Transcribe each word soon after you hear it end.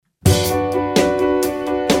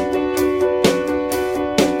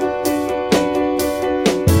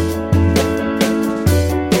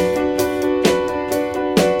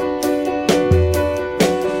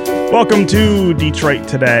welcome to Detroit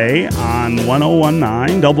Today on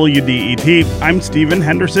 1019 WDET. I'm Stephen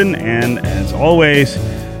Henderson, and as always,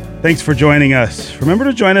 thanks for joining us. Remember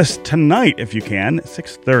to join us tonight, if you can, at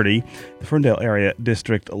 6:30, the Ferndale Area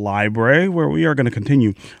District Library, where we are going to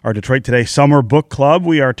continue our Detroit Today Summer Book Club.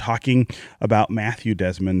 We are talking about Matthew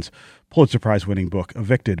Desmond's Pulitzer Prize-winning book,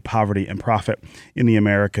 Evicted, Poverty and Profit in the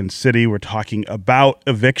American City. We're talking about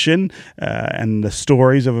eviction and the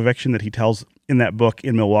stories of eviction that he tells in that book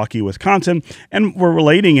in Milwaukee, Wisconsin, and we're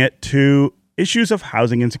relating it to issues of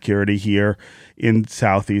housing insecurity here in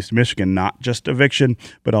Southeast Michigan, not just eviction,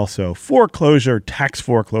 but also foreclosure, tax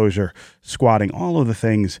foreclosure, squatting, all of the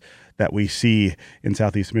things that we see in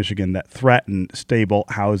Southeast Michigan that threaten stable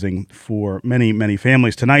housing for many, many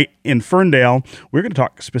families. Tonight in Ferndale, we're going to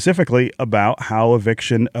talk specifically about how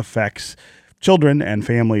eviction affects children and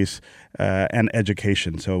families and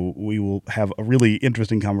education. So we will have a really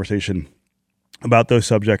interesting conversation about those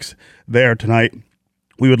subjects there tonight.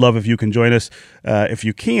 We would love if you can join us. If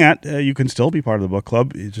you can't, you can still be part of the book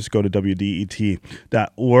club. You just go to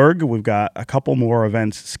WDET.org. We've got a couple more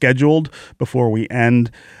events scheduled before we end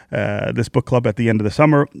this book club at the end of the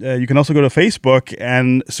summer. You can also go to Facebook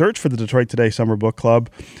and search for the Detroit Today Summer Book Club,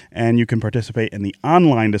 and you can participate in the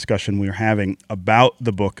online discussion we're having about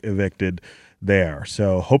the book Evicted there.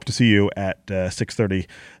 So hope to see you at 6:30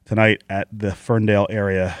 tonight at the Ferndale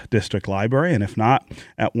Area District Library, and if not,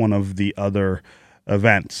 at one of the other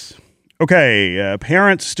events. Okay,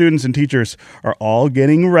 parents, students, and teachers are all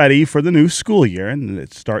getting ready for the new school year, and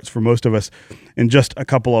it starts for most of us in just a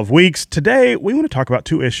couple of weeks. Today, we want to talk about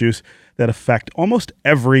two issues that affect almost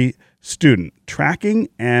every student: tracking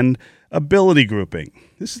and ability grouping.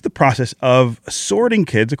 This is the process of sorting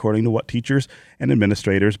kids according to what teachers and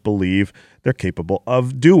administrators believe they're capable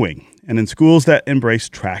of doing. And in schools that embrace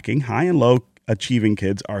tracking, high and low achieving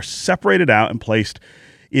kids are separated out and placed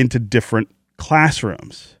into different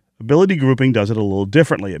classrooms. Ability grouping does it a little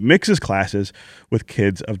differently. It mixes classes with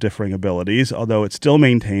kids of differing abilities, although it still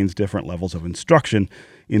maintains different levels of instruction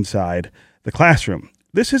inside the classroom.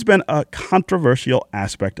 This has been a controversial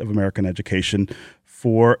aspect of American education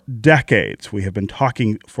for decades. We have been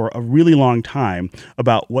talking for a really long time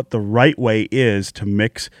about what the right way is to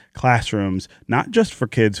mix classrooms, not just for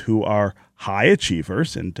kids who are high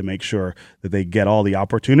achievers and to make sure that they get all the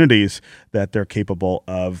opportunities that they're capable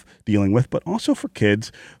of dealing with, but also for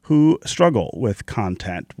kids who struggle with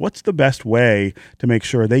content. What's the best way to make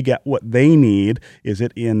sure they get what they need? Is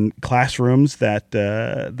it in classrooms that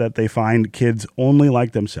they find kids only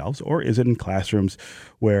like themselves, or is it in classrooms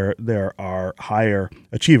where there are higher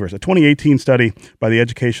achievers? A 2018 study by the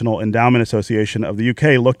Educational Endowment Association of the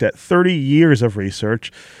UK looked at 30 years of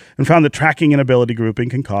research and found that tracking and ability grouping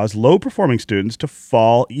can cause low-performing students to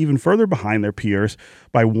fall even further behind their peers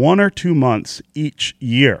by 1 or 2 months each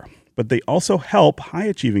year. But they also help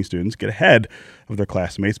high-achieving students get ahead of their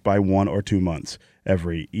classmates by 1 or 2 months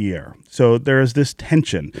every year. So there is this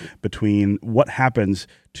tension between what happens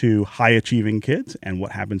to high-achieving kids and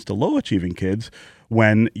what happens to low-achieving kids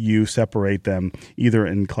when you separate them either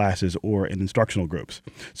in classes or in instructional groups.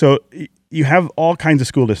 So you have all kinds of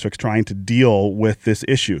school districts trying to deal with this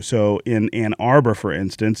issue. So in Ann Arbor, for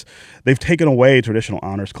instance, they've taken away traditional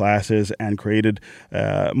honors classes and created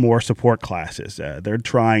more support classes. They're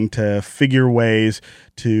trying to figure ways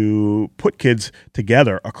to put kids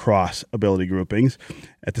together across ability groupings.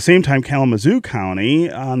 At the same time, Kalamazoo County,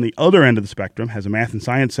 on the other end of the spectrum, has a math and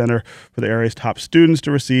science center for the area's top students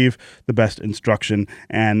to receive the best instruction.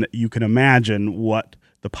 And you can imagine what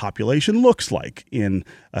the population looks like in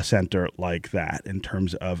a center like that in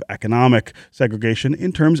terms of economic segregation,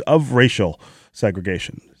 in terms of racial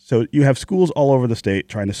segregation. So you have schools all over the state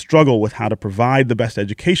trying to struggle with how to provide the best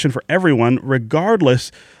education for everyone,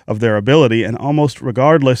 regardless of their ability and almost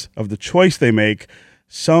regardless of the choice they make.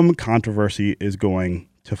 Some controversy is going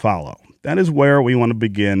to follow. That is where we want to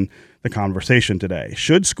begin the conversation today.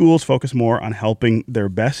 Should schools focus more on helping their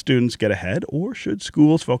best students get ahead, or should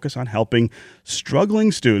schools focus on helping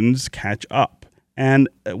struggling students catch up? And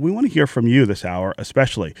we want to hear from you this hour,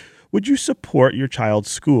 especially. Would you support your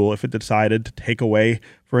child's school if it decided to take away,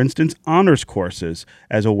 for instance, honors courses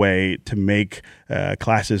as a way to make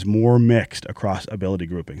classes more mixed across ability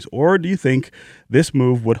groupings? Or do you think this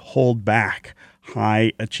move would hold back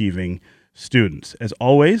high-achieving students? As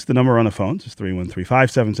always, the number on the phones is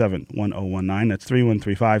 313-577-1019. That's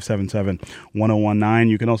 313-577-1019.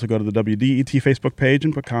 You can also go to the WDET Facebook page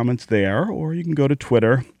and put comments there, or you can go to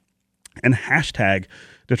Twitter and hashtag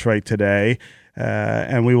Detroit Today,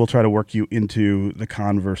 and we will try to work you into the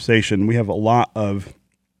conversation. We have a lot of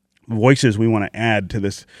voices we want to add to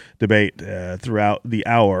this debate throughout the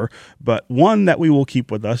hour, but one that we will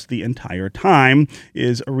keep with us the entire time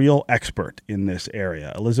is a real expert in this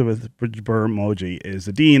area. Elizabeth Bridgeburn-Moji is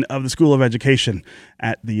the Dean of the School of Education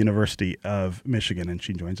at the University of Michigan, and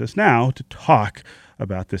she joins us now to talk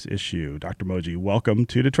about this issue. Dr. Moji, welcome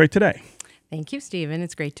to Detroit Today. Thank you, Stephen.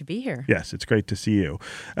 It's great to be here. Yes, it's great to see you.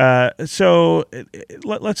 So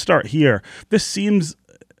let's start here. This seems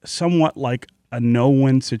somewhat like a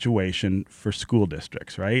no-win situation for school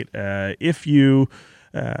districts, right? If you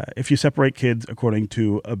separate kids according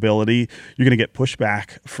to ability, you're going to get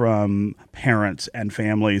pushback from parents and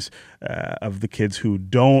families of the kids who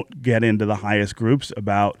don't get into the highest groups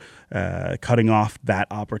about cutting off that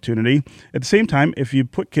opportunity. At the same time, if you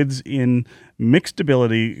put kids in mixed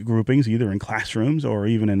ability groupings, either in classrooms or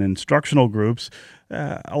even in instructional groups,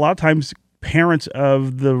 a lot of times parents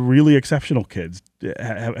of the really exceptional kids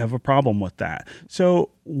have a problem with that. So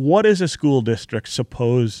what is a school district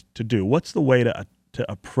supposed to do? What's the way to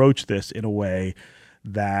approach this in a way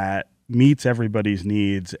that meets everybody's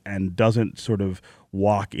needs and doesn't sort of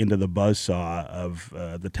walk into the buzzsaw of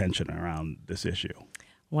the tension around this issue?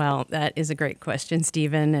 Well, that is a great question,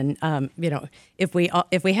 Stephen. And, if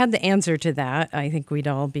we had the answer to that, I think we'd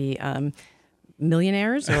all be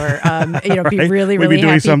millionaires or, right. be really, We'd really be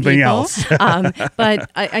doing happy something people. else. But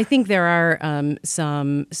I think there are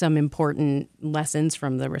some important lessons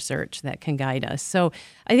from the research that can guide us. So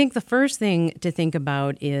I think the first thing to think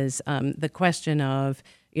about is the question of,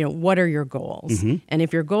 what are your goals? Mm-hmm. And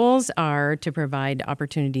if your goals are to provide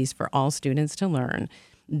opportunities for all students to learn,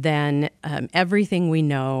 then everything we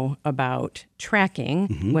know about tracking,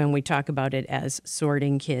 mm-hmm. when we talk about it as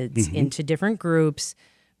sorting kids mm-hmm. into different groups,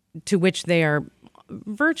 to which they are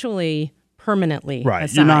virtually permanently right.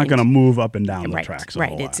 assigned. You're not going to move up and down the right. tracks a right.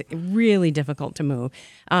 whole lot. It's really difficult to move.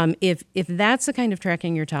 If that's the kind of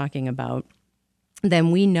tracking you're talking about,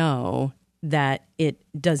 then we know that it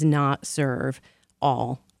does not serve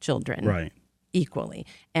all children right. equally.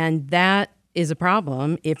 And that is a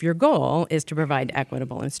problem if your goal is to provide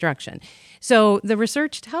equitable instruction. So the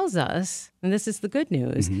research tells us, and this is the good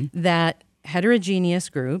news, mm-hmm. that heterogeneous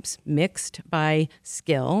groups mixed by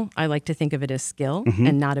skill. I like to think of it as skill mm-hmm.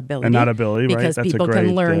 and not ability. And not ability, right? Because That's people a great,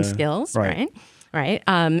 can learn skills, right? Right.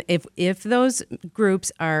 If those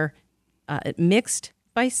groups are mixed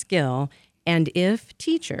by skill, and if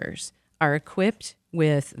teachers are equipped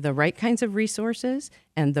with the right kinds of resources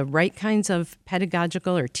and the right kinds of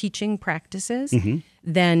pedagogical or teaching practices, mm-hmm.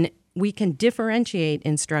 then we can differentiate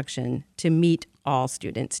instruction to meet all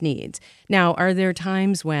students' needs. Now, are there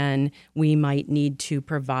times when we might need to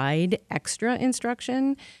provide extra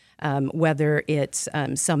instruction, whether it's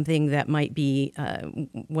something that might be,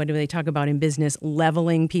 what do they talk about in business,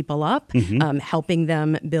 leveling people up, mm-hmm. Helping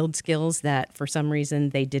them build skills that for some reason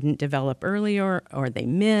they didn't develop earlier or they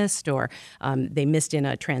missed in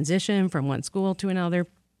a transition from one school to another?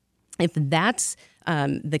 If that's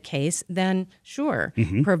the case, then sure,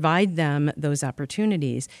 mm-hmm. provide them those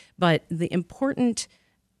opportunities. But the important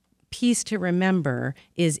piece to remember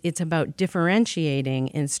is it's about differentiating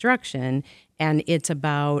instruction, and it's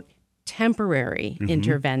about temporary mm-hmm.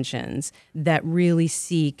 interventions that really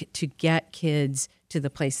seek to get kids to the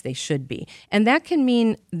place they should be. And that can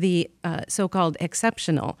mean the so-called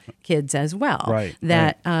exceptional kids as well. Right,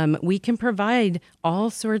 that we can provide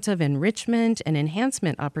all sorts of enrichment and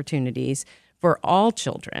enhancement opportunities for all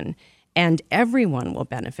children, and everyone will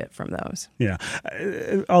benefit from those. Yeah.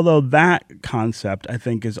 Although that concept, I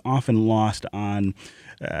think, is often lost on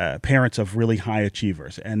parents of really high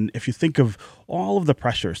achievers. And if you think of all of the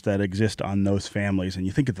pressures that exist on those families, and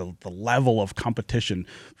you think of the level of competition,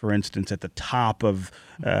 for instance, at the top of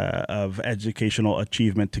educational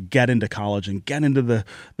achievement to get into college and get into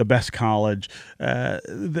the best college,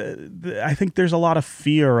 I think there's a lot of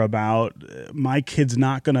fear about my kid's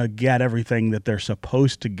not going to get everything that they're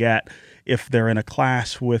supposed to get if they're in a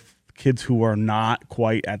class with kids who are not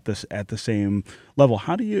quite at the same level.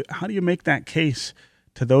 How do you make that case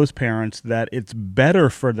to those parents that it's better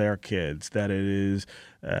for their kids, that it is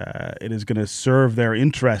going to serve their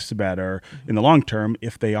interests better in the long term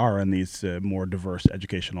if they are in these more diverse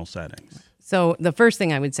educational settings? So the first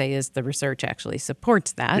thing I would say is the research actually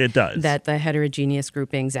supports that. It does. That the heterogeneous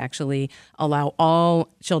groupings actually allow all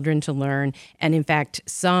children to learn. And in fact,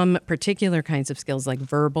 some particular kinds of skills like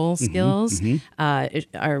verbal skills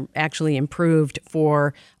are actually improved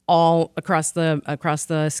for all across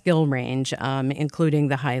the skill range, including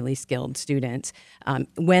the highly skilled students,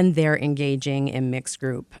 when they're engaging in mixed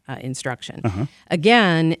group instruction.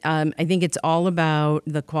 Again, I think it's all about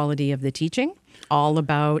the quality of the teaching, all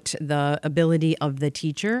about the ability of the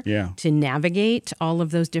teacher to navigate all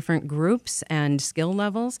of those different groups and skill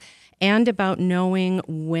levels, and about knowing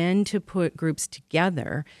when to put groups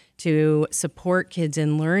together to support kids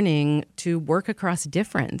in learning to work across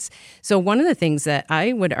difference. So one of the things that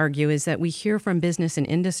I would argue is that we hear from business and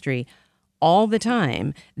industry all the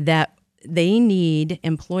time that they need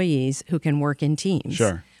employees who can work in teams.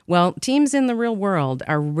 Sure. Well, teams in the real world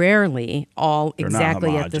are rarely all They're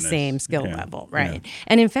exactly not at the homogenous. same skill level, right?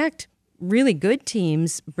 And in fact, really good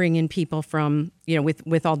teams bring in people from,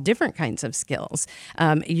 with all different kinds of skills.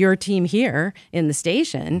 Your team here in the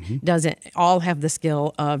station doesn't all have the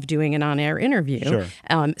skill of doing an on-air interview. Sure.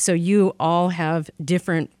 So you all have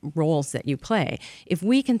different roles that you play. If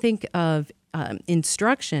we can think of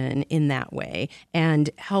instruction in that way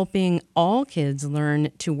and helping all kids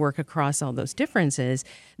learn to work across all those differences,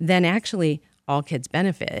 then actually all kids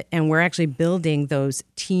benefit. And we're actually building those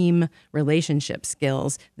team relationship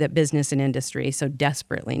skills that business and industry so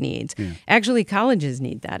desperately needs. Actually, colleges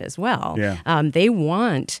need that as well. They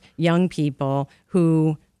want young people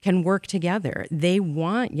who can work together. They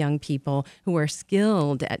want young people who are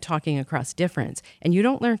skilled at talking across difference. And you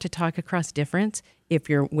don't learn to talk across difference if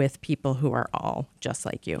you're with people who are all just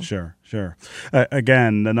like you. Sure.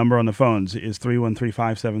 Again, the number on the phones is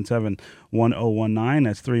 313-577-1019.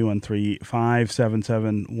 That's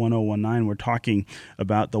 313-577-1019. We're talking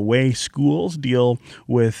about the way schools deal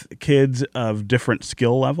with kids of different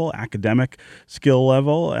skill level, academic skill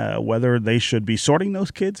level, whether they should be sorting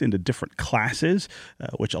those kids into different classes,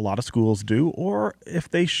 which a lot of schools do, or if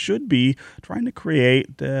they should be trying to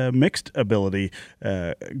create mixed ability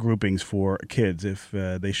groupings for kids, if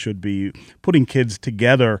they should be putting kids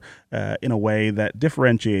together in a way that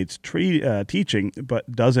differentiates teaching,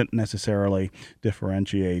 but doesn't necessarily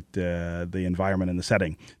differentiate the environment and the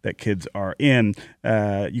setting that kids are in.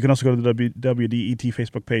 You can also go to the WDET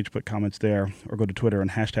Facebook page, put comments there, or go to Twitter and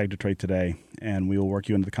hashtag Detroit Today, and we will work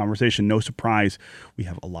you into the conversation. No surprise, we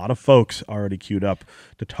have a lot of folks already queued up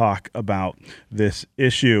to talk about this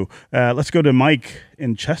issue. Let's go to Mike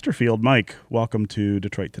in Chesterfield. Mike, welcome to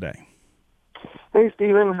Detroit Today. Hey,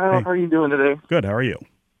 Stephen. How are you doing today? Good. How are you?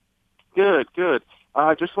 Good.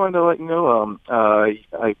 I just wanted to let you know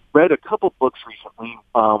I read a couple books recently.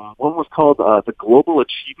 One was called The Global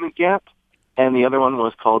Achievement Gap, and the other one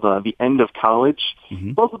was called The End of College.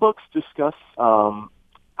 Both the books discuss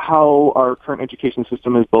how our current education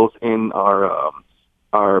system is both in our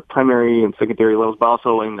primary and secondary levels, but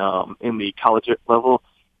also in the college level,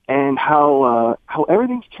 and how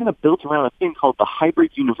everything's kind of built around a thing called the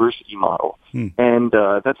hybrid university model. And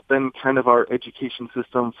that's been kind of our education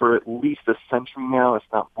system for at least a century now, if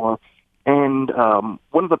not more. And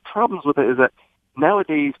one of the problems with it is that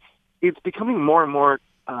nowadays it's becoming more and more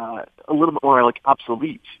a little bit more like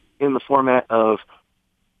obsolete in the format of,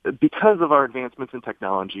 because of our advancements in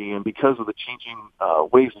technology and because of the changing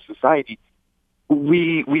ways of society,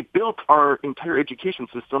 we built our entire education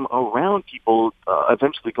system around people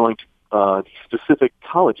eventually going to these specific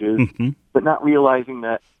colleges, but not realizing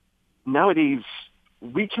that nowadays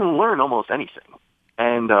we can learn almost anything.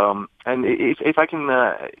 And if I can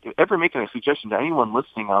ever make a suggestion to anyone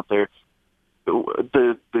listening out there,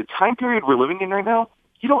 the time period we're living in right now,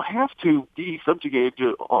 you don't have to be subjugated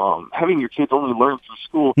to having your kids only learn through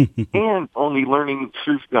school and only learning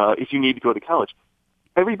through if you need to go to college.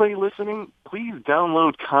 Everybody listening, please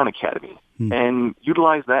download Khan Academy and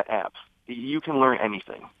utilize that app. You can learn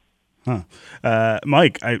anything.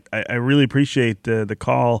 Mike, I really appreciate the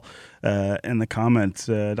call and the comments.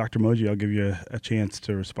 Dr. Moji, I'll give you a chance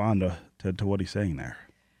to respond to what he's saying there.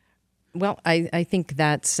 Well, I think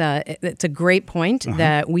it's a great point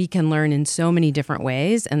that we can learn in so many different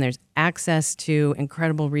ways, and there's access to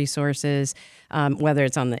incredible resources, whether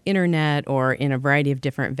it's on the internet or in a variety of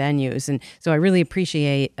different venues. And so I really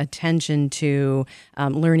appreciate attention to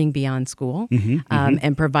learning beyond school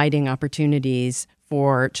and providing opportunities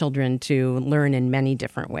for children to learn in many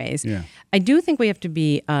different ways. I do think we have to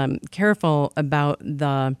be careful about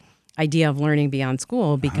the idea of learning beyond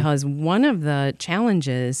school, because one of the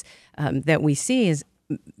challenges that we see is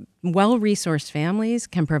well-resourced families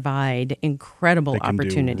can provide incredible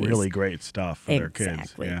opportunities. Do really great stuff for their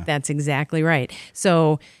kids. That's exactly right.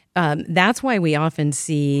 So That's why we often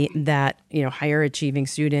see that, higher achieving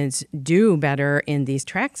students do better in these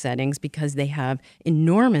track settings, because they have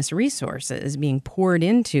enormous resources being poured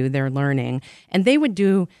into their learning, and they would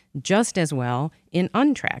do just as well in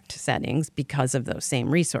untracked settings because of those same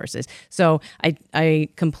resources. So I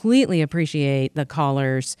completely appreciate the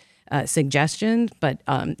caller's suggestion, but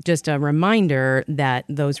just a reminder that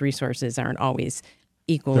those resources aren't always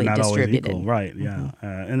equally They're not distributed. always equal, right? Yeah,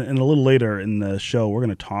 and a little later in the show, we're going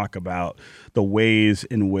to talk about the ways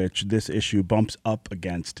in which this issue bumps up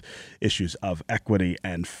against issues of equity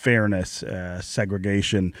and fairness,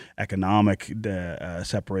 segregation, economic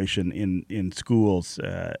separation in schools.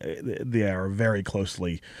 They are very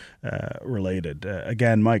closely related.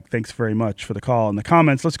 Again, Mike, thanks very much for the call and the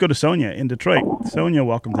comments. Let's go to Sonia in Detroit. Sonia,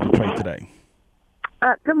 welcome to Detroit today.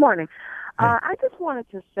 Good morning. Hey. I just wanted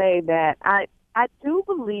to say that I do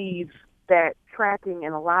believe that tracking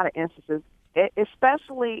in a lot of instances,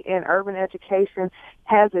 especially in urban education,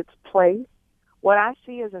 has its place. What I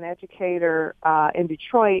see as an educator in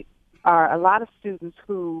Detroit are a lot of students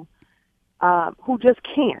who just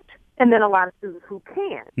can't, and then a lot of students who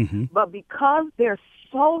can. Mm-hmm. But because they're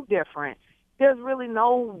so different, there's really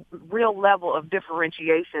no real level of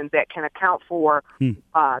differentiation that can account for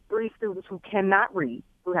 3 students who cannot read,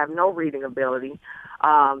 who have no reading ability,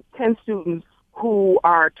 10 students who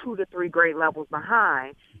are 2 to 3 grade levels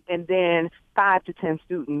behind, and then 5 to 10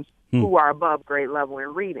 students who are above grade level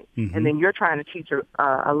in reading. Mm-hmm. And then you're trying to teach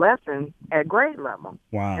a lesson at grade level.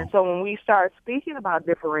 Wow. And so when we start speaking about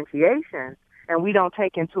differentiation and we don't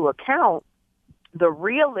take into account the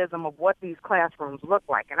realism of what these classrooms look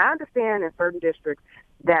like, and I understand in certain districts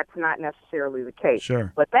that's not necessarily the case,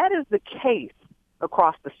 Sure. but that is the case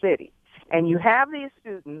across the city. And you have these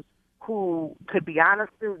students who could be honor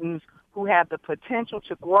students, who have the potential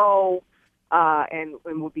to grow and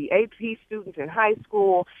will be AP students in high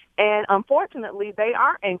school. And unfortunately, they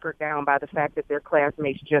are anchored down by the fact that their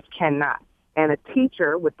classmates just cannot. And a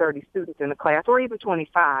teacher with 30 students in the class, or even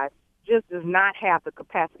 25, just does not have the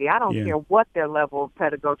capacity. I don't care what their level of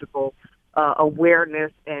pedagogical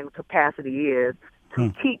awareness and capacity is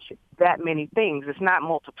to teach that many things. It's not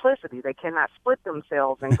multiplicity. They cannot split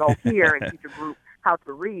themselves and go here and teach a group how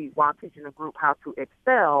to read while teaching a group how to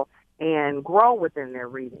excel and grow within their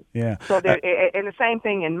reading. Yeah. So, and the same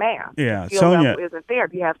thing in math. Yeah, The skill Sonia level isn't there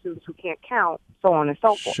if you have students who can't count, so on and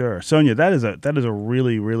so forth. Sure, Sonia, that is a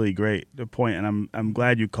really, really great point, and I'm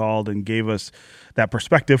glad you called and gave us that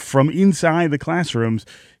perspective from inside the classrooms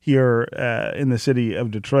here in the city of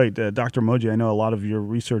Detroit. Dr. Moji, I know a lot of your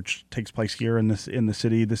research takes place here in the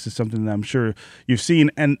city. This is something that I'm sure you've seen,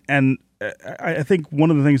 and I think one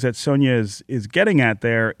of the things that Sonia is getting at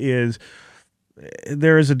there is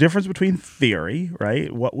there is a difference between theory,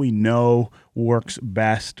 right? What we know works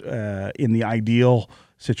best in the ideal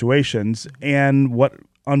situations, and what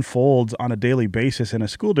unfolds on a daily basis in a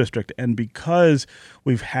school district. And because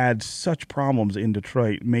we've had such problems in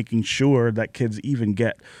Detroit making sure that kids even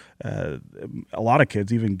get, a lot of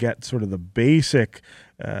kids even get sort of the basic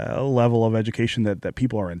level of education that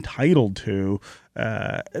people are entitled to,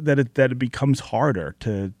 that it becomes harder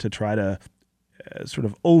to try to sort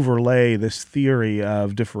of overlay this theory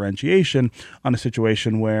of differentiation on a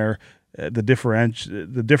situation where the different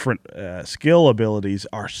skill abilities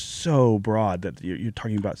are so broad that you're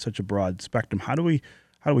talking about such a broad spectrum. How do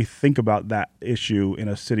we think about that issue in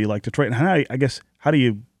a city like Detroit, and how do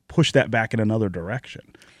you push that back in another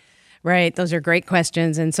direction? Right. Those are great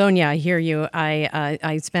questions. And Sonia, I hear you.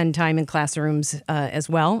 I spend time in classrooms as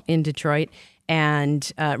well in Detroit,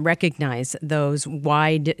 and recognize those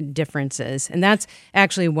wide differences. And that's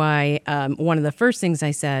actually why one of the first things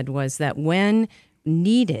I said was that when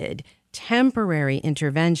needed, temporary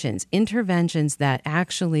interventions that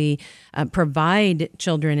actually provide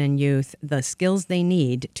children and youth the skills they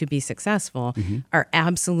need to be successful are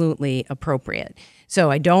absolutely appropriate.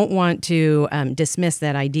 So I don't want to dismiss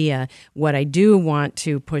that idea. What I do want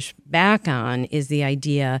to push back on is the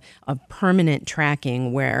idea of permanent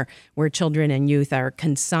tracking where children and youth are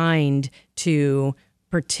consigned to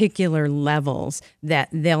particular levels that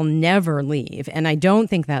they'll never leave. And I don't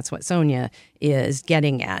think that's what Sonia is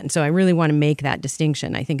getting at. And so I really want to make that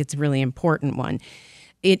distinction. I think it's a really important one.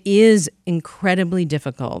 It is incredibly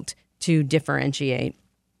difficult to differentiate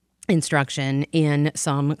instruction in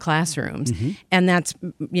some classrooms. And that's,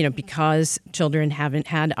 because children haven't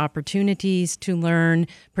had opportunities to learn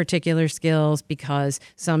particular skills, because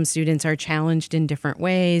some students are challenged in different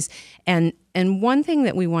ways. And one thing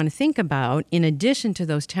that we want to think about, in addition to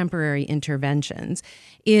those temporary interventions,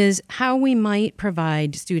 is how we might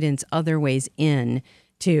provide students other ways in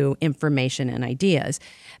to information and ideas.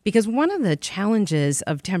 Because one of the challenges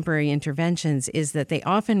of temporary interventions is that they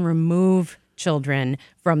often remove children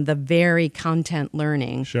from the very content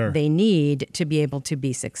learning they need to be able to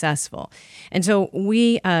be successful. And so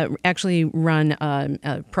we actually run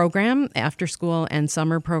a program, after school and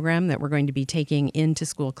summer program, that we're going to be taking into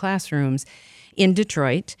school classrooms in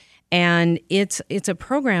Detroit. And it's a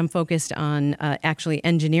program focused on actually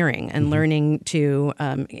engineering and learning to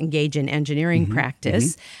engage in engineering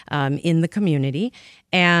practice in the community.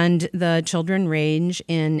 And the children range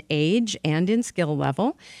in age and in skill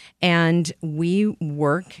level. And we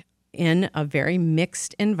work in a very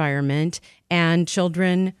mixed environment, and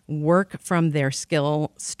children work from their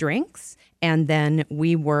skill strengths. And then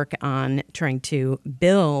we work on trying to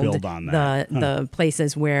build on the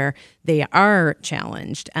places where they are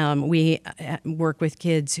challenged. We work with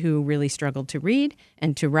kids who really struggle to read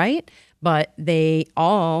and to write, but they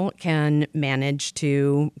all can manage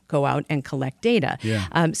to go out and collect data.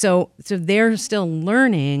 Yeah. So they're still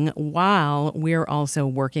learning while we're also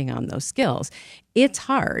working on those skills. It's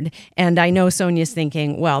hard. And I know Sonia's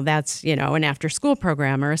thinking, well, that's, an after-school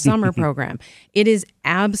program or a summer program. It is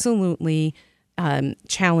absolutely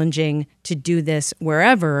challenging to do this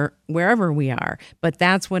wherever we are. But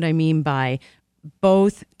that's what I mean by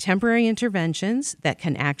both temporary interventions that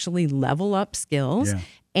can actually level up skills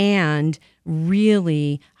and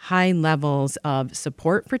really high levels of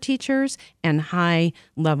support for teachers and high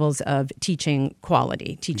levels of teaching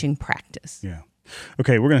quality, teaching practice. Yeah.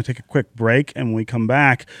 Okay, we're going to take a quick break, and when we come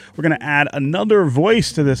back, we're going to add another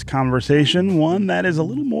voice to this conversation, one that is a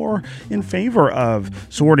little more in favor of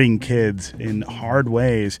sorting kids in hard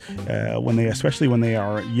ways, especially when they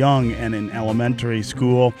are young and in elementary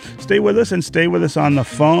school. Stay with us, and stay with us on the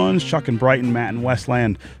phones. Chuck in Brighton, Matt in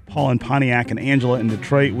Westland, Paul in Pontiac, and Angela in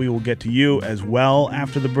Detroit. We will get to you as well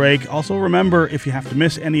after the break. Also, remember, if you have to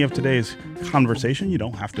miss any of today's conversation, you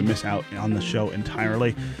don't have to miss out on the show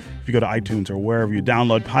entirely. If you go to iTunes or wherever you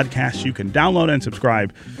download podcasts, you can download and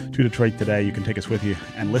subscribe to Detroit Today. You can take us with you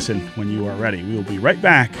and listen when you are ready. We will be right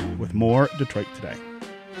back with more Detroit Today.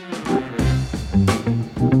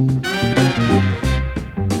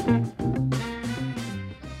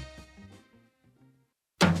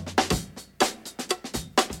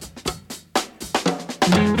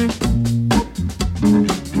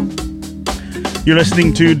 You're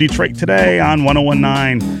listening to Detroit Today on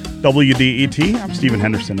 101.9 WDET. I'm Stephen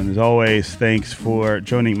Henderson, and as always, thanks for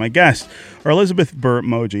joining. My guests are Elizabeth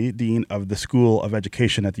Burr-Moji, Dean of the School of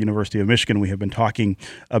Education at the University of Michigan. We have been talking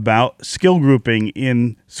about skill grouping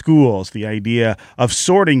in schools, the idea of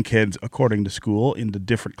sorting kids according to school into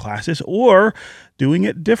different classes or doing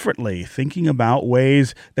it differently, thinking about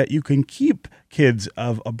ways that you can keep kids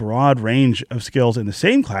of a broad range of skills in the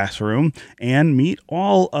same classroom and meet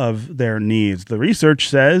all of their needs. The research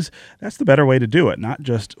says that's the better way to do it, not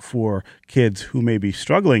just for kids who may be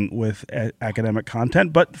struggling with academic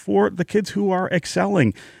content, but for the kids who are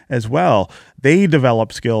excelling as well. They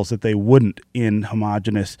develop skills that they wouldn't in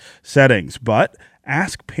homogeneous settings. But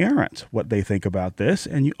ask parents what they think about this,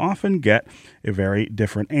 and you often get a very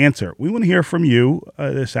different answer. We want to hear from you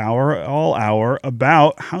this hour, all hour,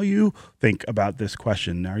 about how you think about this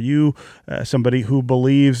question. Are you somebody who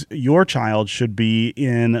believes your child should be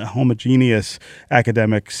in a homogeneous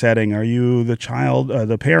academic setting? Are you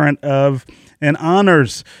the parent of an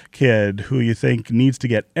honors kid who you think needs to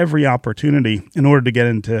get every opportunity in order to get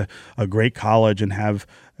into a great college and have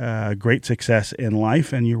great success in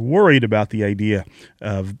life, and you're worried about the idea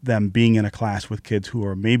of them being in a class with kids who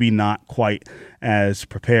are maybe not quite as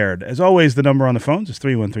prepared? As always, the number on the phones is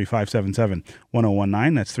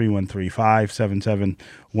 313-577-1019. That's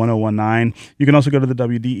 313-577-1019. You can also go to the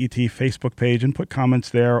WDET Facebook page and put comments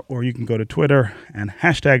there, or you can go to Twitter and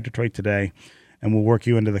hashtag Detroit Today, and we'll work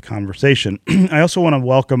you into the conversation. I also want to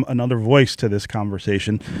welcome another voice to this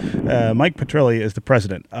conversation. Mike Petrilli is the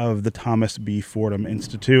president of the Thomas B. Fordham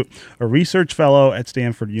Institute, a research fellow at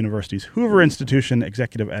Stanford University's Hoover Institution,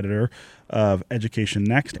 executive editor of Education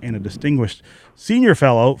Next, and a distinguished senior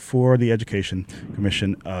fellow for the Education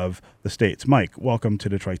Commission of the States. Mike, welcome to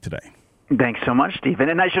Detroit Today. Thanks so much, Stephen.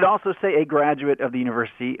 And I should also say a graduate of the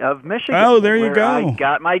University of Michigan. Oh, there you go. I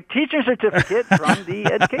got my teaching certificate from the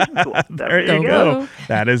education school. There you go.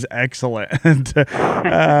 That is excellent.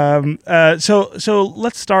 So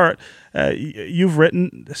let's start. You've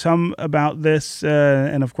written some about this,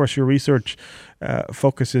 and of course your research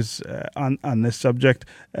focuses on this subject.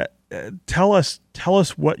 Tell us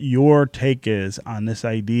what your take is on this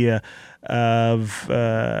idea of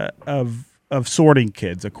sorting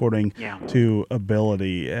kids according to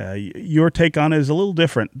ability. Your take on it is a little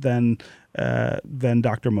different than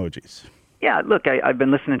Dr. Moji's. Yeah, look, I've been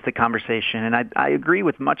listening to the conversation, and I agree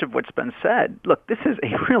with much of what's been said. Look, this is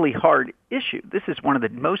a really hard issue. This is one of the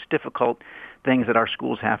most difficult things that our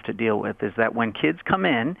schools have to deal with, is that when kids come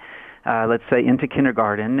in, let's say into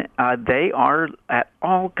kindergarten, they are at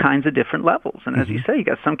all kinds of different levels. And as you say, you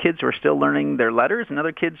got some kids who are still learning their letters and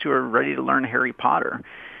other kids who are ready to learn Harry Potter.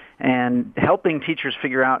 And helping teachers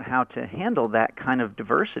figure out how to handle that kind of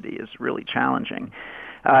diversity is really challenging.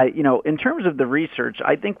 In terms of the research,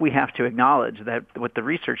 I think we have to acknowledge that what the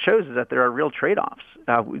research shows is that there are real trade-offs.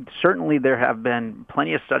 Certainly there have been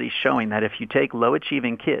plenty of studies showing that if you take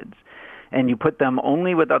low-achieving kids and you put them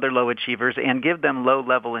only with other low achievers and give them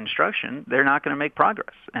low-level instruction, they're not going to make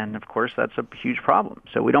progress. And, of course, that's a huge problem.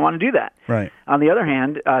 So we don't want to do that. Right. On the other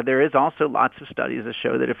hand, there is also lots of studies that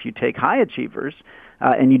show that if you take high achievers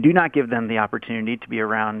and you do not give them the opportunity to be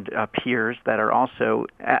around peers that are also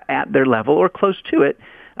at their level or close to it,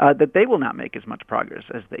 that they will not make as much progress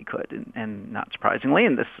as they could. And not surprisingly,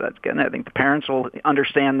 and this, again, I think the parents will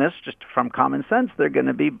understand this just from common sense, they're going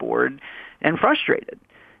to be bored and frustrated.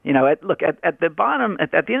 At the bottom,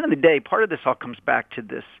 at the end of the day, part of this all comes back to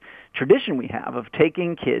this tradition we have of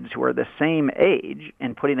taking kids who are the same age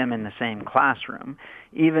and putting them in the same classroom,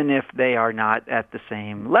 even if they are not at the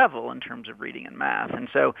same level in terms of reading and math. And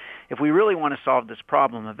so if we really want to solve this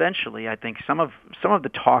problem eventually, I think some of the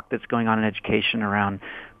talk that's going on in education around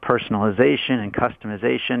personalization and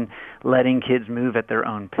customization, letting kids move at their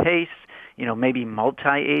own pace, maybe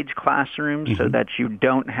multi-age classrooms so that you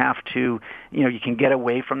don't have to, you can get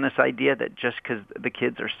away from this idea that just because the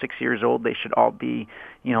kids are 6 years old, they should all be,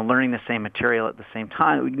 learning the same material at the same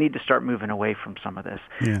time. We need to start moving away from some of this.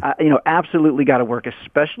 Yeah. Absolutely got to work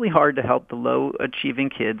especially hard to help the low-achieving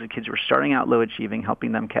kids, the kids who are starting out low-achieving,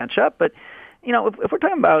 helping them catch up. But if we're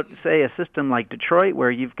talking about, say, a system like Detroit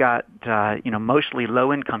where you've got, mostly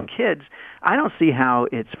low-income kids, I don't see how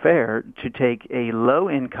it's fair to take a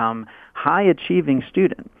low-income, high-achieving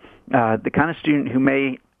student, the kind of student who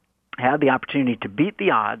may have the opportunity to beat the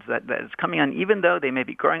odds that is coming on, even though they may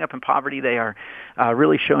be growing up in poverty, they are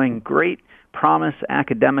really showing great promise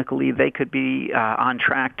academically. They could be on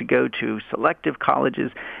track to go to selective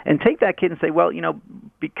colleges, and take that kid and say, well,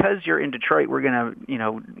 because you're in Detroit, we're going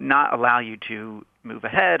to, not allow you to move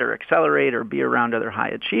ahead or accelerate or be around other high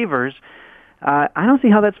achievers. I don't see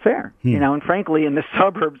how that's fair. And frankly, in the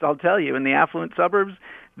suburbs, I'll tell you, in the affluent suburbs,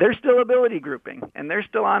 they're still ability grouping, and they're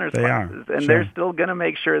still honors classes, and they're still going to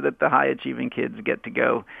make sure that the high-achieving kids get to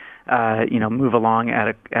go, move along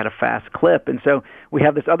at a fast clip. And so we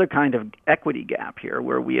have this other kind of equity gap here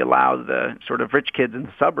where we allow the sort of rich kids in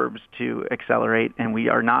the suburbs to accelerate, and we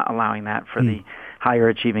are not allowing that for the higher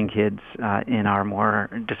achieving kids in our more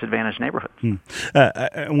disadvantaged neighborhoods.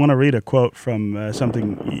 I want to read a quote from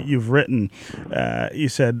something you've written. You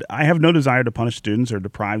said, "I have no desire to punish students or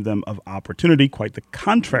deprive them of opportunity. Quite the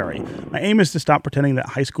contrary. My aim is to stop pretending that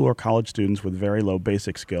high school or college students with very low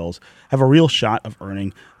basic skills have a real shot of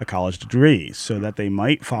earning a college degree so that they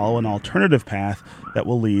might follow an alternative path that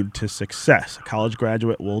will lead to success. A college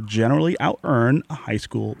graduate will generally out-earn a high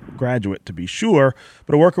school graduate, to be sure,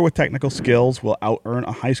 but a worker with technical skills will out-earn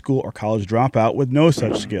a high school or college dropout with no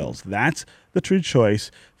such skills. That's the true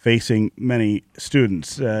choice facing many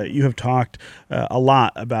students." You have talked a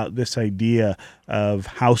lot about this idea of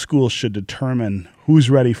how schools should determine who's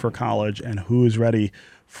ready for college and who is ready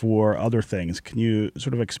for other things. Can you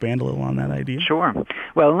sort of expand a little on that idea? Sure.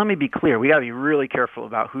 Well, let me be clear. We got to be really careful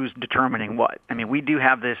about who's determining what. I mean, we do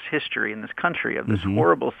have this history in this country of this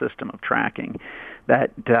horrible system of tracking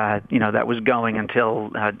that that was going until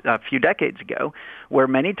a few decades ago, where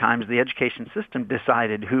many times the education system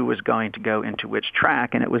decided who was going to go into which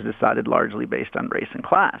track, and it was decided largely based on race and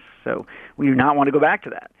class. So we do not want to go back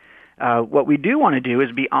to that. What we do want to do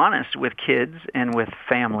is be honest with kids and with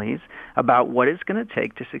families about what it's going to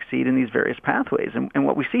take to succeed in these various pathways. And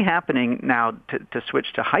what we see happening now to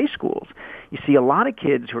switch to high schools, you see a lot of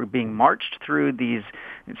kids who are being marched through these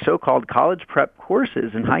so-called college prep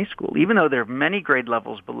courses in high school, even though there are many grade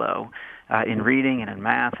levels below in reading and in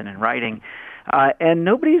math and in writing. And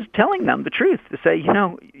nobody's telling them the truth to say,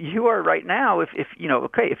 you are right now, if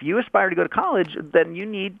you aspire to go to college, then we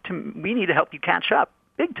need to help you catch up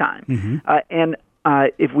big time. And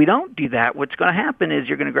if we don't do that, what's going to happen is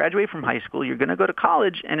you're going to graduate from high school, you're going to go to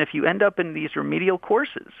college, and if you end up in these remedial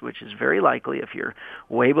courses, which is very likely if you're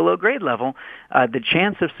way below grade level, the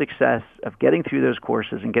chance of success of getting through those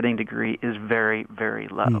courses and getting a degree is very, very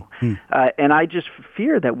low. And I just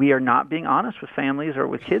fear that we are not being honest with families or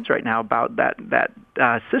with kids right now about that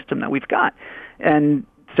system that we've got. And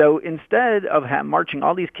So instead of marching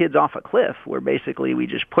all these kids off a cliff, where basically we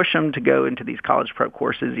just push them to go into these college prep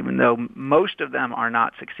courses, even though most of them are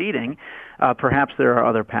not succeeding, perhaps there are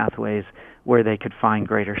other pathways where they could find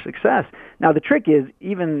greater success. Now, the trick is,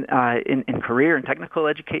 even in career and technical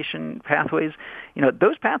education pathways,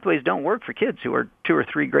 those pathways don't work for kids who are 2 or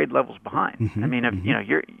 3 grade levels behind. Mm-hmm, I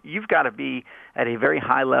mean, you've got to be at a very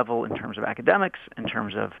high level in terms of academics, in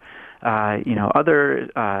terms of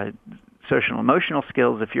other social and emotional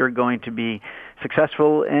skills if you're going to be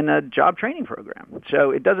successful in a job training program.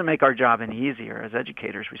 So it doesn't make our job any easier as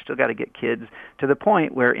educators. We still got to get kids to the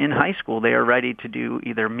point where in high school they are ready to do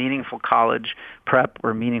either meaningful college prep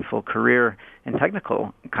or meaningful career and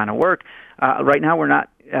technical kind of work. Right now we're not,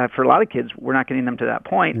 for a lot of kids, we're not getting them to that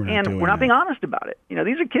point, and we're not being honest about it.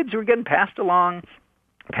 These are kids who are getting passed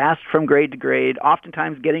from grade to grade,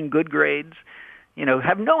 oftentimes getting good grades,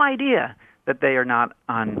 have no idea that they are not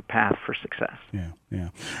on path for success. Yeah.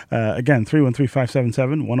 Again,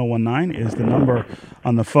 313-577-1019 is the number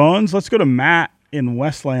on the phones. Let's go to Matt in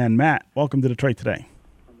Westland. Matt, welcome to Detroit Today.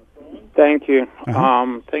 Thank you.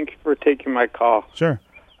 Thank you for taking my call. Sure.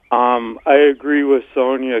 I agree with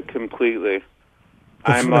Sonia completely.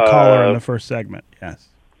 I'm a caller in the first segment, yes.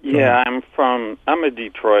 Yeah, I'm a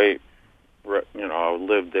Detroit, I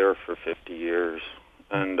lived there for 50 years,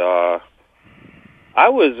 and I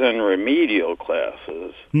was in remedial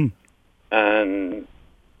classes, and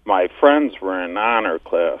my friends were in honor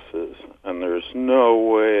classes, and there's no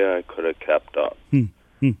way I could have kept up.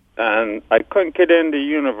 And I couldn't get into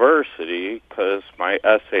university because my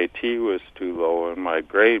SAT was too low and my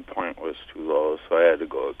grade point was too low, so I had to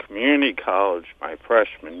go to community college my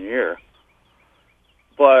freshman year.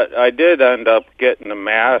 But I did end up getting a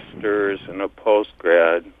master's and a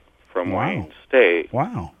postgrad from Wayne State.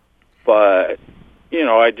 Wow. But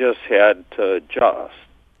I just had to adjust,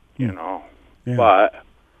 Yeah. But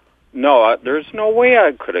no, there's no way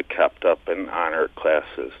I could have kept up in honor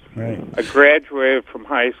classes. Right. I graduated from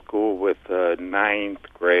high school with a 9th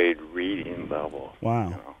grade reading level.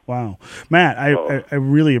 Wow. Wow. Matt, I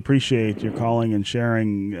really appreciate your calling and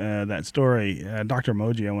sharing that story. Dr.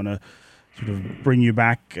 Moji, I want to sort of bring you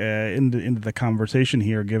back into the conversation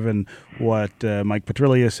here, given what Mike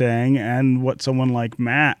Petrilli is saying and what someone like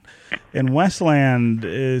Matt in Westland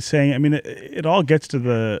is saying. I mean, it all gets to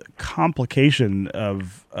the complication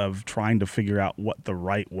of trying to figure out what the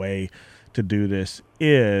right way to do this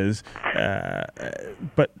is,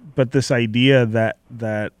 but this idea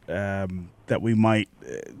that we might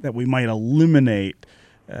eliminate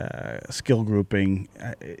skill grouping.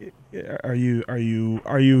 Are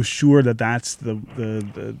you sure that that's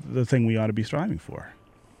the thing we ought to be striving for?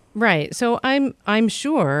 Right. So I'm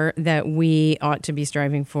sure that we ought to be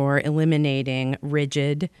striving for eliminating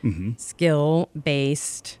rigid,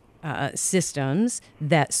 skill-based systems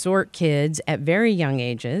that sort kids at very young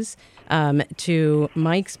ages. To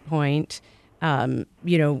Mike's point,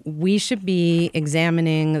 we should be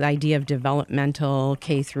examining the idea of developmental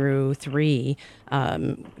K through 3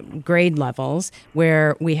 grade levels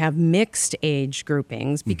where we have mixed age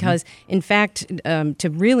groupings because, in fact, to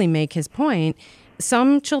really make his point,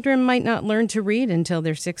 some children might not learn to read until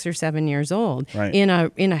they're 6 or 7 years old. Right. In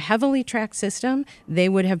a heavily tracked system, they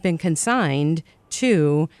would have been consigned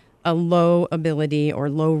to a low ability or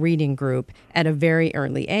low reading group at a very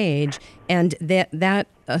early age, and that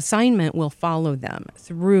assignment will follow them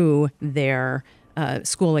through their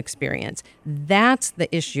school experience. That's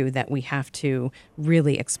the issue that we have to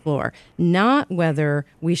really explore, not whether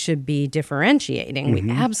we should be differentiating.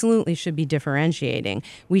 We absolutely should be differentiating.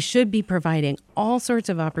 We should be providing all sorts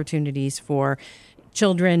of opportunities for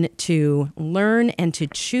children to learn and to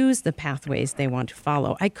choose the pathways they want to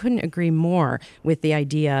follow. I couldn't agree more with the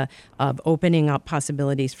idea of opening up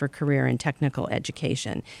possibilities for career and technical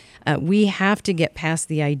education. We have to get past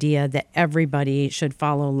the idea that everybody should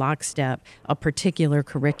follow lockstep a particular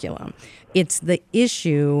curriculum. It's the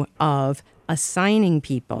issue of assigning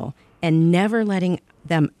people and never letting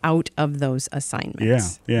them out of those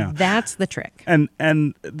assignments. Yeah. That's the trick. And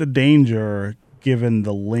the danger, given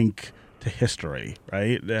the link to history,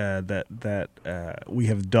 right? That we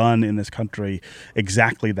have done in this country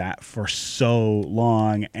exactly that for so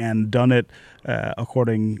long, and done it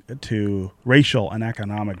according to racial and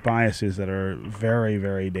economic biases that are very,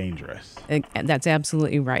 very dangerous. That's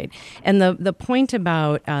absolutely right. And the point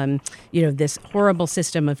about this horrible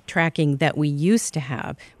system of tracking that we used to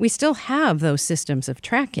have, we still have those systems of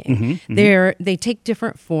tracking. They take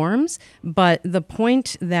different forms, but the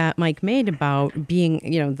point that Mike made about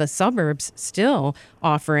being, the suburbs suburbs still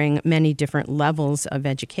offering many different levels of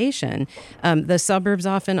education, the suburbs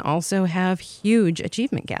often also have huge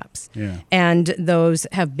achievement gaps. Yeah. And those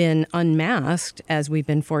have been unmasked as we've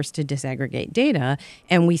been forced to disaggregate data.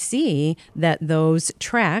 And we see that those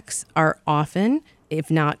tracks are often,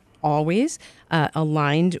 if not always,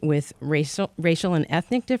 aligned with racial and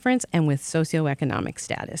ethnic difference and with socioeconomic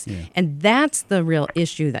status. Yeah. And that's the real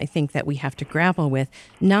issue that I think that we have to grapple with,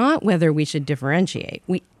 not whether we should differentiate.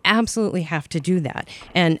 We absolutely have to do that.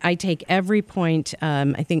 And I take every point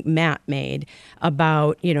I think Matt made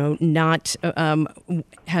about, not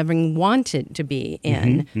having wanted to be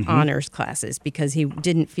in honors classes because he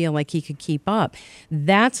didn't feel like he could keep up.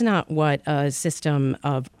 That's not what a system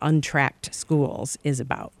of untracked schools is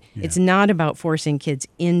about. Yeah. It's not about forcing kids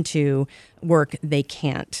into work they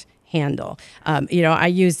can't handle. I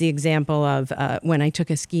use the example of when I took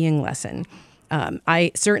a skiing lesson.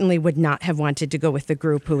 I certainly would not have wanted to go with the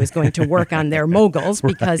group who was going to work on their moguls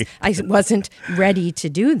because I wasn't ready to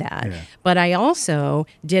do that. Yeah. But I also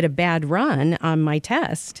did a bad run on my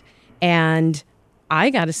test, and I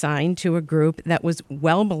got assigned to a group that was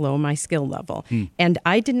well below my skill level. And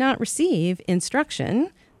I did not receive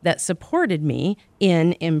instruction that supported me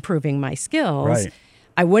in improving my skills. Right.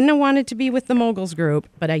 I wouldn't have wanted to be with the moguls group,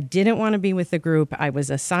 but I didn't want to be with the group I was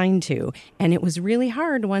assigned to. And it was really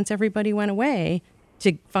hard once everybody went away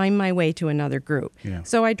to find my way to another group. Yeah.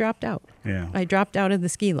 So I dropped out. Yeah. I dropped out of the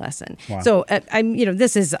ski lesson. Wow. So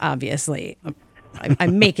this is obviously,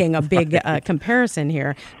 I'm making a big comparison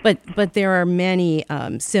here, but there are many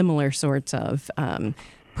similar sorts of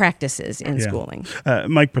practices in schooling.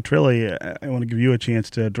 Mike Petrilli, I want to give you a chance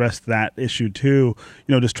to address that issue too.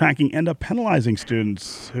 Does tracking end up penalizing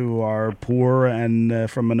students who are poor and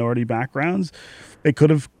from minority backgrounds? They could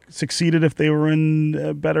have succeeded if they were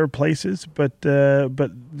in better places, but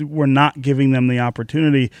we're not giving them the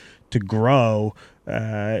opportunity to grow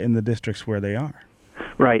in the districts where they are.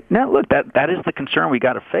 Right. Now, look, that is the concern we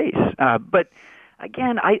got to face. But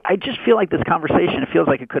again, I just feel like this conversation, it feels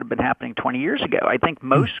like it could have been happening 20 years ago. I think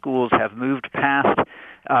most schools have moved past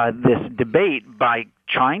this debate by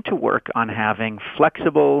trying to work on having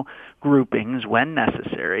flexible groupings when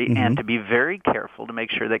necessary and to be very careful to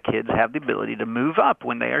make sure that kids have the ability to move up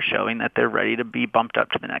when they are showing that they're ready to be bumped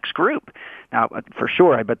up to the next group. Now, for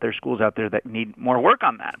sure, I bet there are schools out there that need more work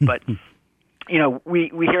on that. But we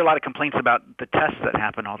hear a lot of complaints about the tests that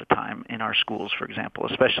happen all the time in our schools, for example,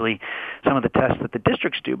 especially some of the tests that the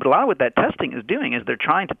districts do. But a lot of what that testing is doing is they're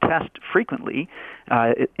trying to test frequently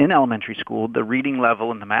in elementary school the reading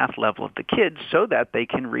level and the math level of the kids so that they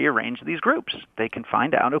can rearrange these groups. They can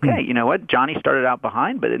find out, okay, you know what, Johnny started out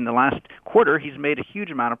behind, but in the last quarter he's made a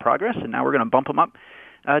huge amount of progress, and now we're going to bump him up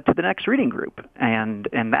to the next reading group. And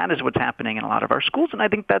that is what's happening in a lot of our schools, and I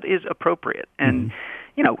think that is appropriate. And,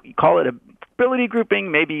 you call it a ability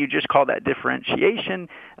grouping, maybe you just call that differentiation,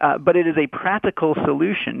 but it is a practical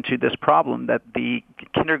solution to this problem that the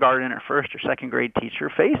kindergarten or first or second grade teacher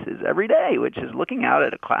faces every day, which is looking out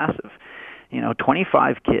at a class of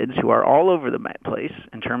 25 kids who are all over the place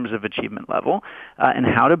in terms of achievement level and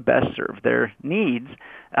how to best serve their needs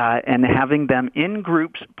and having them in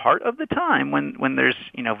groups part of the time when there's,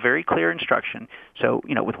 very clear instruction. So,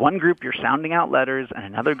 with one group you're sounding out letters and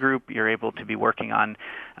another group you're able to be working on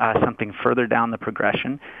something further down the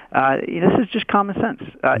progression. This is just common sense.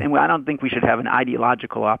 And I don't think we should have an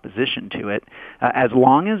ideological opposition to it as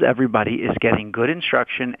long as everybody is getting good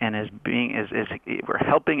instruction and we're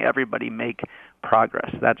helping everybody make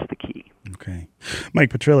progress. That's the key. Okay. Mike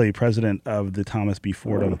Petrilli, president of the Thomas B.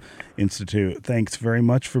 Fordham Institute. Thanks very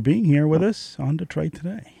much for being here with us on Detroit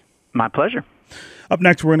Today. My pleasure. Up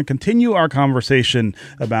next, we're going to continue our conversation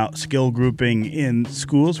about skill grouping in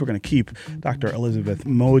schools. We're going to keep Dr. Elizabeth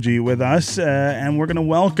Moji with us, and we're going to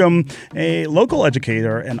welcome a local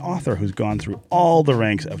educator and author who's gone through all the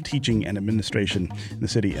ranks of teaching and administration in the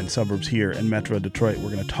city and suburbs here in Metro Detroit.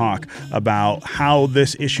 We're going to talk about how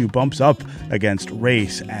this issue bumps up against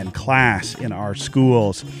race and class in our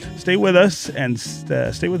schools. Stay with us and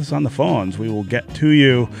stay with us on the phones. We will get to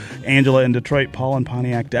you. Angela in Detroit, Paul in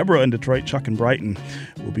Pontiac, Deborah in Detroit, Chuck in Brighton.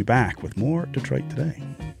 We'll be back with more Detroit Today.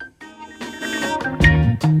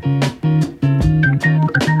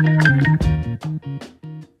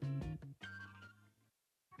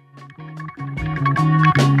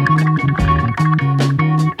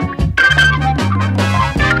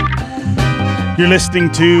 You're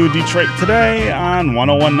listening to Detroit Today on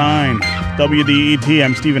 101.9 WDET.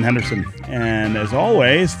 I'm Stephen Henderson, And as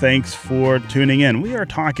always, thanks for tuning in. We are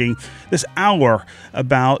talking this hour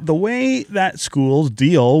about the way that schools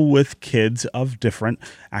deal with kids of different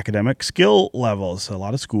academic skill levels. A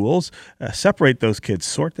lot of schools separate those kids,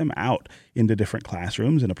 sort them out into different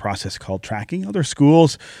classrooms in a process called tracking. Other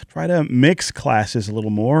schools try to mix classes a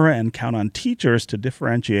little more and count on teachers to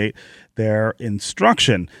differentiate their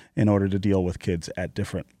instruction in order to deal with kids at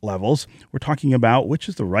different levels. We're talking about which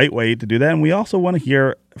is the right way to do that. And we also want to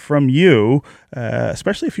hear from you,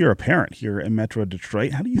 especially if you're a parent here in Metro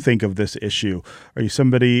Detroit. How do you think of this issue? Are you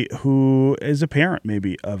somebody who is a parent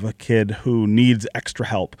maybe of a kid who needs extra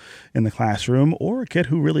help in the classroom, or a kid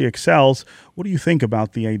who really excels? What do you think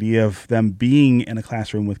about the idea of them being in a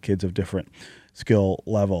classroom with kids of different skill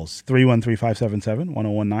levels?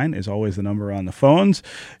 313-577-1019 is always the number on the phones.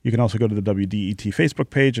 You can also go to the WDET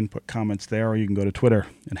Facebook page and put comments there, or you can go to Twitter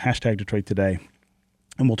and hashtag Detroit Today.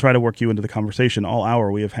 And we'll try to work you into the conversation all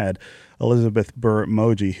hour. We have had Elizabeth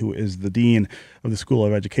Burr-Moji, who is the Dean of the School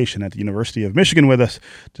of Education at the University of Michigan, with us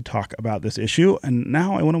to talk about this issue. And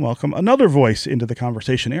now I want to welcome another voice into the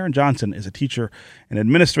conversation. Aaron Johnson is a teacher, an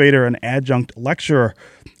administrator, an adjunct lecturer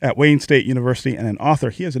at Wayne State University, and an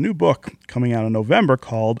author. He has a new book coming out in November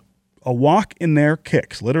called A Walk in Their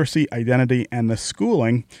Kicks: Literacy, Identity, and the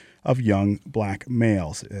Schooling of Young Black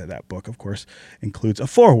Males. That book, of course, includes a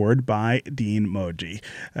foreword by Dean Moji.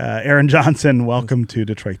 Aaron Johnson, welcome to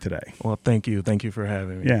Detroit Today. Well, thank you. Thank you for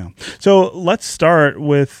having me. Yeah. So let's start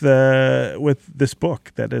with this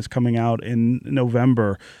book that is coming out in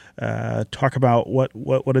November. Talk about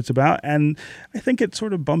what it's about. And I think it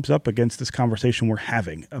sort of bumps up against this conversation we're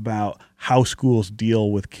having about how schools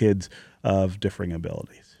deal with kids of differing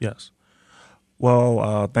abilities. Yes.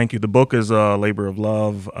 Well, thank you. The book is a labor of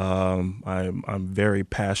love. I'm very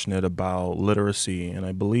passionate about literacy, and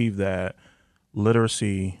I believe that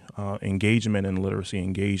literacy engagement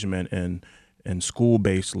and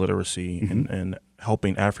school-based literacy and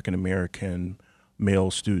helping African-American male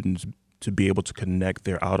students to be able to connect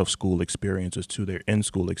their out-of-school experiences to their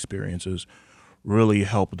in-school experiences really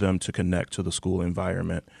help them to connect to the school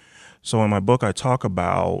environment. So in my book, I talk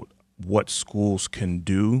about what schools can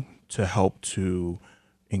do to help to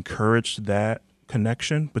encourage that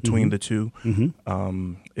connection between the two.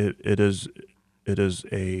 It is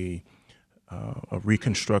a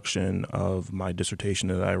reconstruction of my dissertation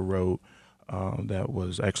that I wrote that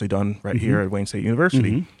was actually done right here at Wayne State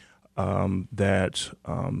University that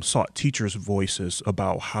sought teachers' voices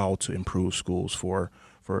about how to improve schools for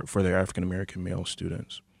their African American male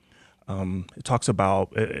students. It talks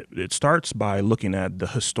about, it starts by looking at the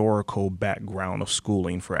historical background of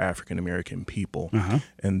schooling for African American people,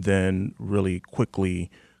 and then really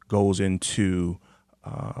quickly goes into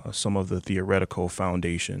some of the theoretical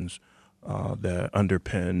foundations that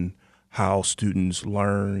underpin how students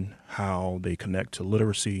learn, how they connect to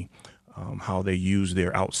literacy, how they use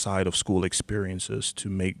their outside of school experiences to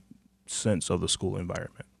make sense of the school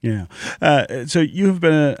environment. Yeah. So you've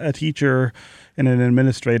been a teacher and an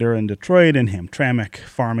administrator in Detroit, in Hamtramck,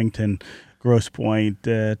 Farmington, Grosse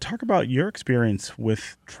Pointe. Talk about your experience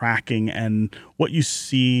with tracking and what you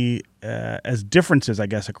see as differences, I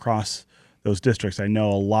guess, across those districts. I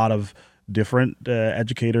know a lot of different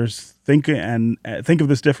educators think of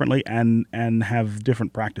this differently and have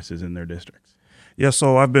different practices in their districts. Yeah,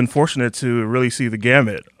 so I've been fortunate to really see the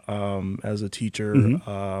gamut as a teacher.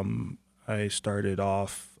 I started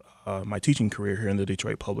off my teaching career here in the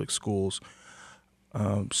Detroit Public Schools.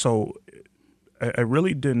 So I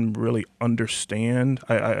really didn't really understand.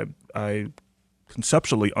 I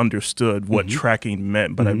conceptually understood what tracking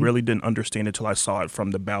meant, but I really didn't understand it until I saw it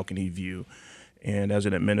from the balcony view. And as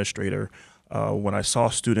an administrator, when I saw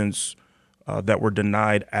students that were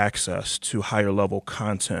denied access to higher level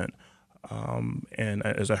content, and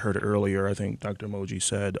as I heard earlier, I think Dr. Moji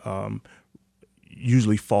said,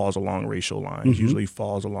 usually falls along racial lines, usually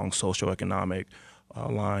falls along socioeconomic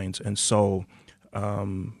lines. And so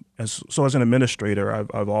as an administrator,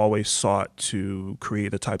 I've always sought to create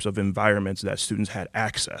the types of environments that students had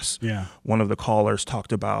access. Yeah. One of the callers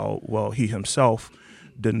talked about, well, he himself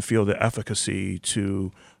didn't feel the efficacy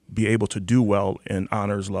to be able to do well in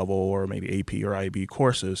honors level or maybe AP or IB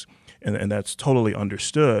courses. And that's totally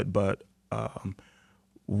understood. But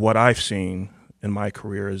what I've seen in my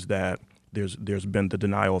career is that there's been the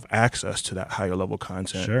denial of access to that higher level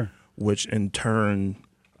content, which in turn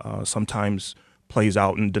sometimes plays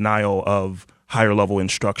out in denial of higher level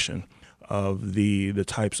instruction. of the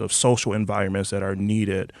types of social environments that are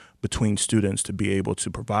needed between students to be able to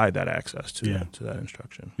provide that access to that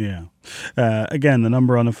instruction. Yeah. Again, the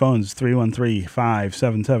number on the phone is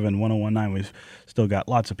 313-577-1019. We've still got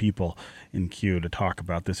lots of people in queue to talk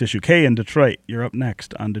about this issue. Kay in Detroit, you're up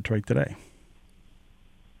next on Detroit Today.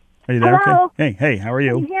 Are you there, Hello? Kay? Hey, how are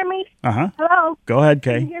you? Can you hear me? Uh-huh. Hello? Go ahead,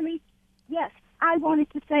 Kay. Can you hear me? Yes. I wanted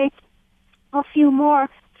to say a few more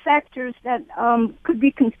factors that could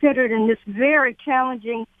be considered in this very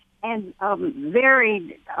challenging and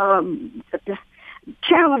very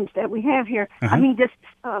challenge that we have here. Uh-huh. I mean, this,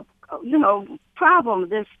 problem,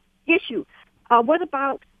 this issue. What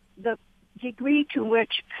about the degree to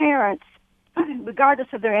which parents, regardless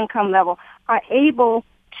of their income level, are able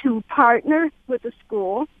to partner with the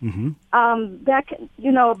school? Mm-hmm. That can,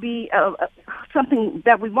 be something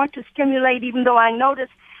that we want to stimulate, even though I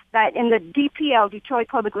noticed that in the DPL, Detroit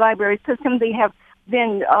Public Library System, they have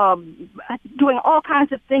been doing all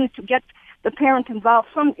kinds of things to get the parents involved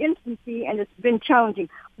from infancy, and it's been challenging.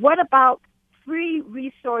 What about free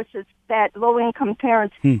resources that low-income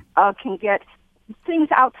parents can get? Things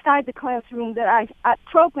outside the classroom that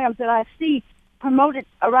programs that I see promoted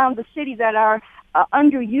around the city that are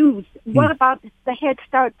underused. What about the Head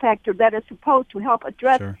Start factor that is supposed to help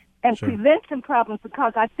address prevent some problems?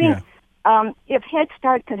 Because I think if Head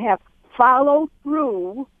Start could have follow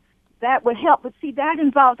through, that would help. But see, that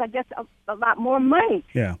involves, I guess, a lot more money.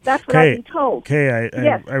 Yeah, that's what I've been told. Kay,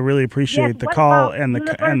 I really appreciate the call and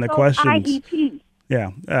the questions. IEP?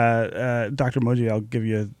 Yeah, Dr. Moji, I'll give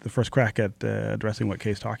you the first crack at addressing what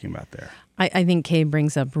Kay's talking about there. I think Kay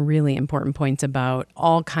brings up really important points about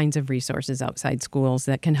all kinds of resources outside schools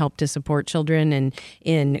that can help to support children and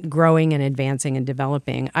in growing and advancing and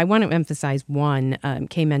developing. I want to emphasize one.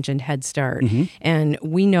 Kay mentioned Head Start, and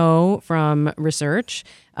we know from research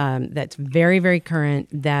that's very, very current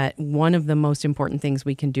that one of the most important things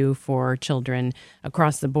we can do for children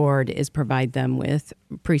across the board is provide them with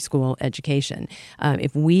preschool education.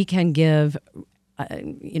 If we can give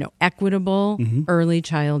equitable early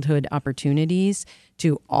childhood opportunities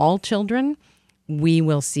to all children, we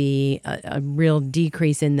will see a real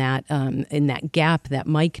decrease in that gap that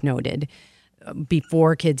Mike noted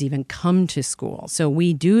before kids even come to school. So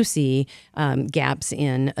we do see gaps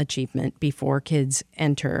in achievement before kids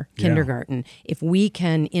enter kindergarten. If we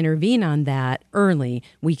can intervene on that early,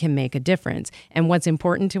 we can make a difference. And what's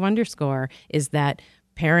important to underscore is that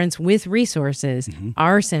parents with resources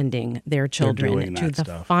are sending their children to the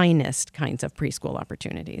finest kinds of preschool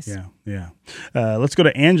opportunities. Yeah. Let's go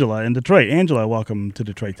to Angela in Detroit. Angela, welcome to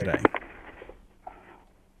Detroit Today.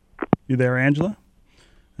 You there, Angela?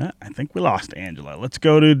 I think we lost Angela. Let's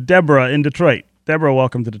go to Deborah in Detroit. Deborah,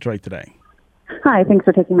 welcome to Detroit Today. Hi, thanks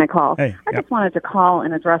for taking my call. Hey, I just wanted to call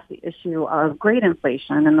and address the issue of grade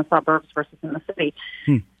inflation in the suburbs versus in the city.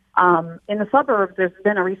 In the suburbs, there's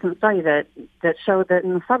been a recent study that showed that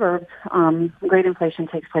in the suburbs, grade inflation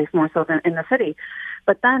takes place more so than in the city.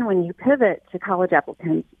 But then when you pivot to college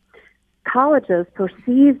applicants, colleges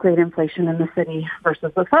perceive grade inflation in the city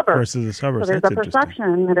versus the suburbs. So there's a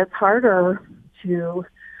perception that it's harder to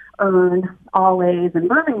earn always in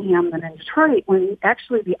Birmingham than in Detroit, when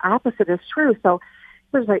actually the opposite is true. So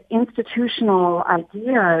there's like institutional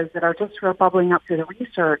ideas that are just bubbling up through the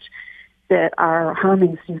research that are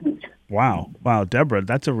harming students. Wow, Deborah,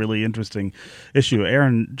 that's a really interesting issue.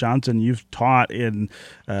 Aaron Johnson, you've taught in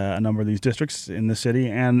a number of these districts in the city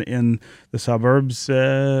and in the suburbs.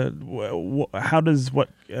 How does what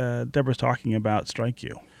Deborah's talking about strike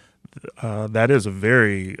you? That is a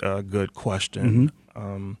very good question.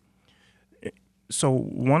 So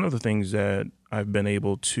one of the things that I've been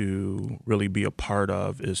able to really be a part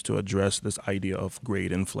of is to address this idea of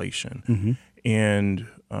grade inflation. And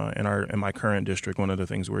in my current district, one of the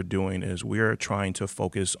things we're doing is we're trying to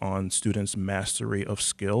focus on students' mastery of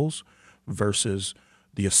skills versus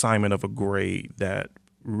the assignment of a grade that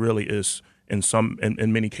really is in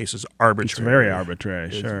many cases arbitrary. It's very arbitrary,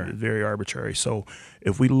 It's very arbitrary. So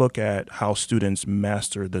if we look at how students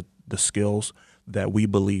master the skills that we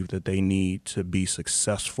believe that they need to be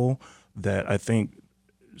successful, that I think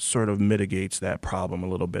sort of mitigates that problem a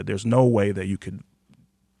little bit. There's no way that you could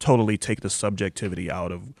totally take the subjectivity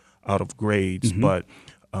out of grades, but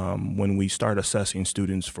when we start assessing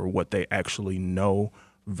students for what they actually know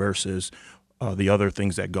versus the other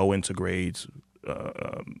things that go into grades,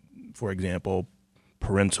 for example,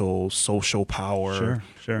 parental social power,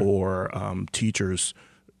 or teachers,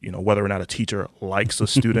 whether or not a teacher likes a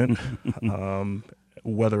student,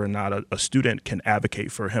 whether or not a student can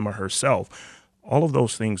advocate for him or herself, all of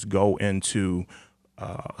those things go into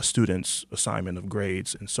a student's assignment of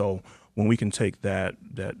grades. And so when we can take the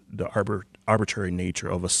arbitrary nature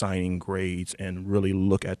of assigning grades and really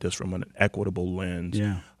look at this from an equitable lens,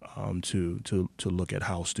 to look at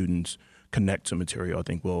how students connect to material, I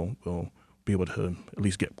think we'll be able to at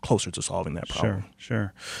least get closer to solving that problem.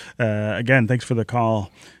 Sure. Again, thanks for the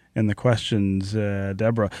call and the questions,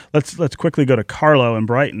 Deborah. Let's quickly go to Carlo in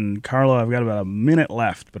Brighton. Carlo, I've got about a minute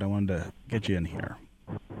left, but I wanted to get you in here.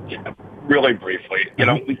 Yeah, really briefly. You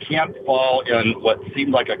know, we can't fall in what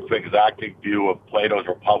seemed like a quixotic view of Plato's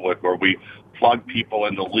Republic, where we plug people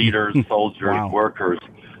into leaders, soldiers, workers.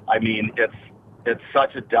 I mean, it's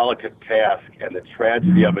such a delicate task, and the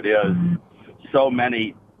tragedy of it is so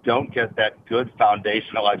many don't get that good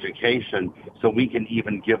foundational education so we can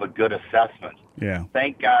even give a good assessment. Yeah.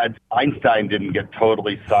 Thank God Einstein didn't get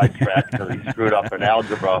totally sidetracked because he screwed up in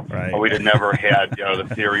algebra, or we'd have never had,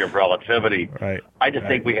 the theory of relativity. Right. I just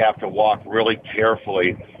think we have to walk really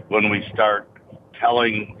carefully when we start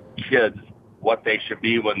telling kids what they should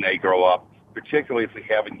be when they grow up, particularly if we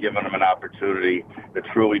haven't given them an opportunity to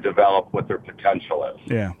truly develop what their potential is.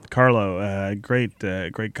 Yeah, Carlo, great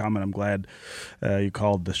comment. I'm glad you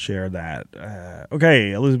called to share that.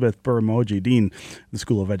 Okay, Elizabeth Bermoji, Dean of the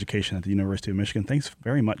School of Education at the University of Michigan, thanks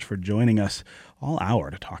very much for joining us all hour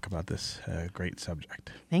to talk about this great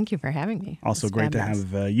subject. Thank you for having me. Also great to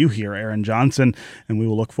have you here, Aaron Johnson, and we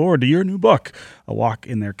will look forward to your new book, A Walk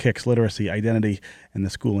in Their Kicks, Literacy, Identity, and the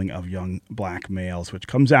Schooling of Young Black Males, which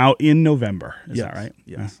comes out in November. Is that right?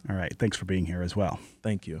 Yes. All right. Thanks for being here as well.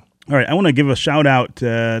 Thank you. All right. I want to give a shout out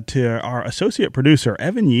to our associate producer,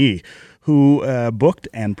 Evan Yee, who booked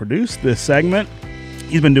and produced this segment.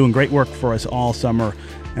 He's been doing great work for us all summer,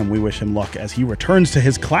 and we wish him luck as he returns to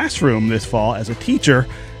his classroom this fall as a teacher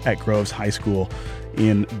at Groves High School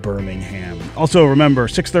in Birmingham. Also, remember,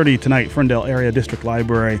 6:30 tonight, Ferndale Area District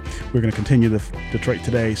Library. We're going to continue the Detroit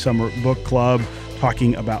Today Summer Book Club,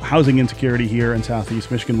 talking about housing insecurity here in Southeast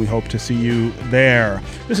Michigan. We hope to see you there.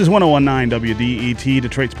 This is 101.9 WDET,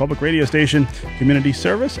 Detroit's public radio station, community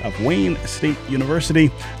service of Wayne State University.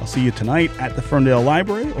 I'll see you tonight at the Ferndale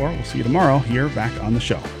Library, or we'll see you tomorrow here back on the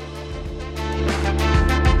show.